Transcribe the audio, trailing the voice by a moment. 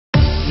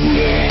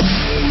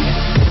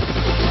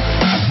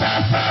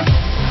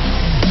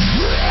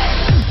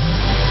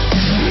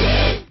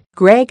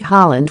Greg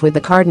Holland with the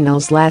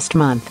Cardinals last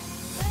month.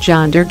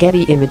 John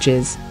Getty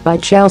Images, by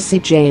Chelsea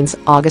Janes,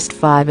 August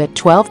 5 at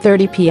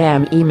 12:30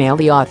 p.m. Email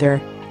the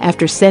author.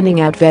 After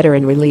sending out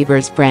veteran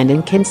relievers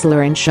Brandon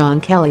Kintzler and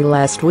Sean Kelly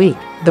last week,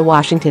 the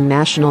Washington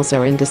Nationals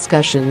are in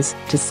discussions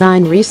to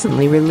sign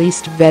recently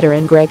released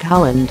veteran Greg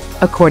Holland,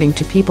 according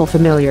to people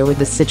familiar with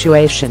the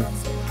situation.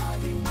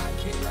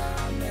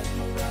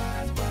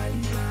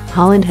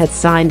 Holland had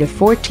signed a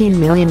 $14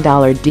 million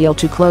deal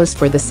to close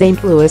for the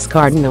St. Louis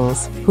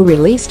Cardinals, who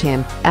released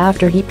him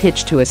after he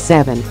pitched to a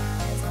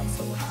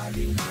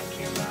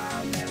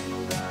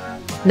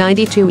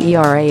 7.92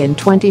 ERA in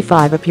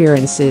 25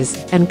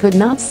 appearances and could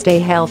not stay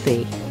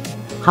healthy.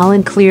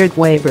 Holland cleared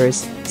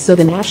waivers, so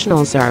the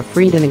Nationals are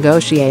free to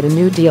negotiate a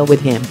new deal with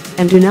him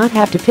and do not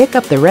have to pick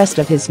up the rest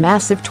of his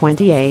massive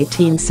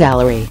 2018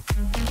 salary.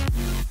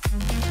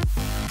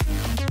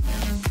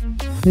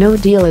 No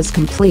deal is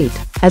complete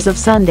as of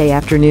Sunday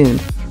afternoon.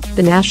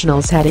 The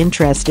Nationals had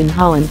interest in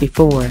Holland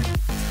before.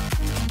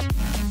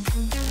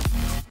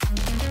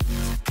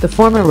 The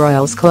former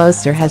Royals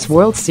closer has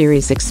World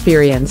Series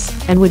experience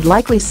and would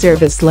likely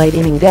serve as late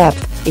inning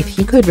depth if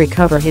he could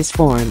recover his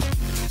form.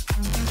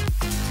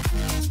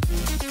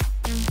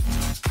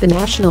 The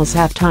Nationals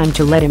have time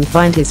to let him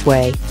find his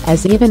way,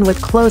 as even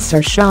with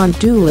closer Sean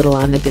Doolittle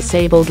on the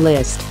disabled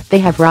list, they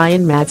have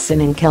Ryan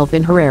Madson and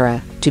Kelvin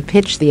Herrera to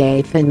pitch the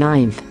 8th and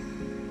 9th.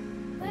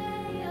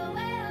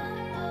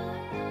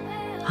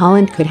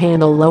 Holland could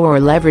handle lower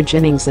leverage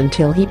innings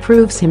until he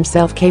proves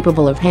himself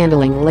capable of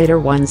handling later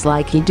ones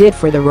like he did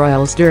for the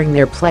Royals during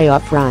their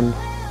playoff run.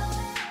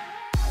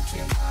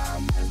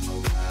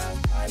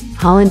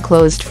 Holland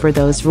closed for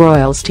those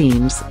Royals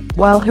teams,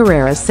 while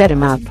Herrera set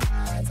him up.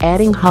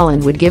 Adding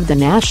Holland would give the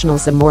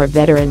Nationals a more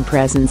veteran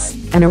presence,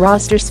 and a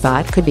roster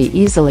spot could be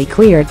easily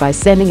cleared by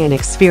sending an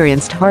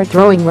experienced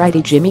hard-throwing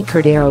righty Jimmy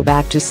Cordero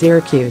back to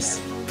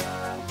Syracuse.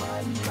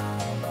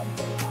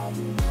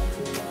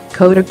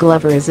 Cody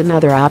Glover is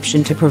another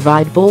option to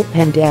provide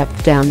bullpen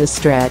depth down the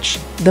stretch,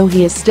 though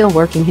he is still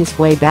working his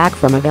way back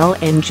from a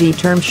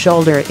long-term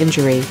shoulder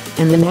injury,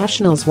 and the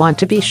Nationals want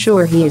to be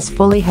sure he is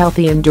fully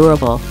healthy and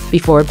durable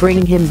before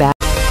bringing him back.